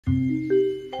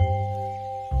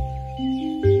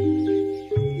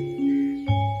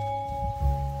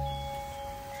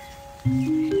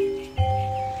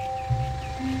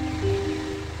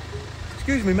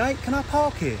me, mate. Can I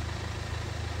park here?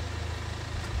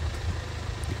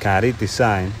 You can't read the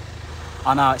sign.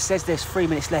 I know, it says there's 3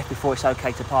 minutes left before it's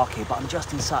okay to park here, but I'm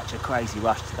just in such a crazy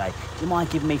rush today. Do you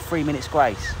mind giving me 3 minutes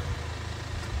grace?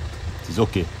 It's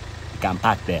okay. You can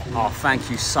park there. Oh, thank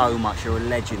you so much. You're a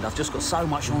legend. I've just got so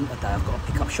much on today. I've got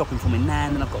to pick up shopping for my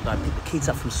nan, and I've got to go and pick the kids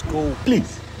up from school.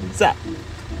 Please, sir.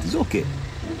 It's okay.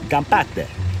 You can park there.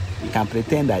 You can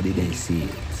pretend I didn't see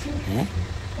it. Eh?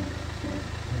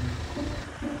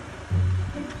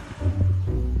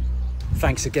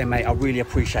 Thanks again, mate. I really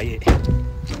appreciate it.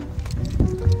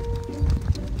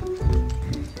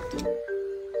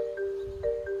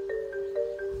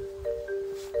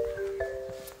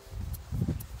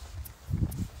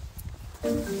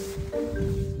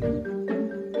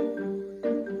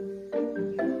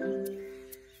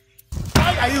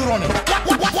 Why are you running?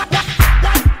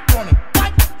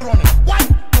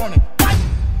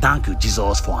 Thank you,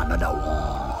 Jesus, for another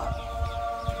one.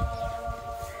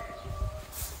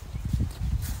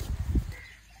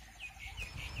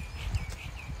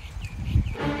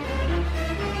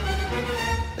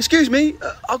 Excuse me,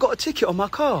 I got a ticket on my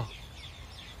car.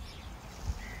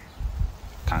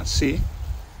 Can't see.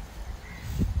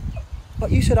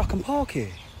 But you said I can park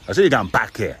here. I said you can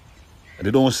park here. And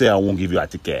they don't say I won't give you a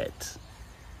ticket.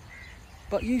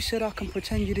 But you said I can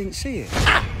pretend you didn't see it.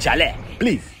 Charlie,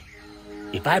 please.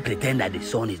 If I pretend that the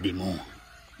sun is the moon,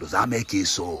 does that make it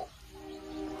so?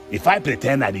 If I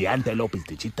pretend that the antelope is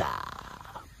the cheetah,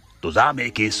 does that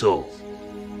make it so?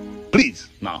 Please,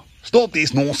 now, stop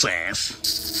this nonsense.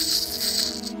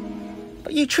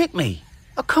 But you tricked me.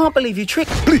 I can't believe you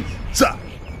tricked me. Please, sir.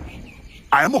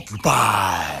 I am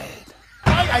occupied.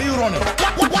 Why are you running?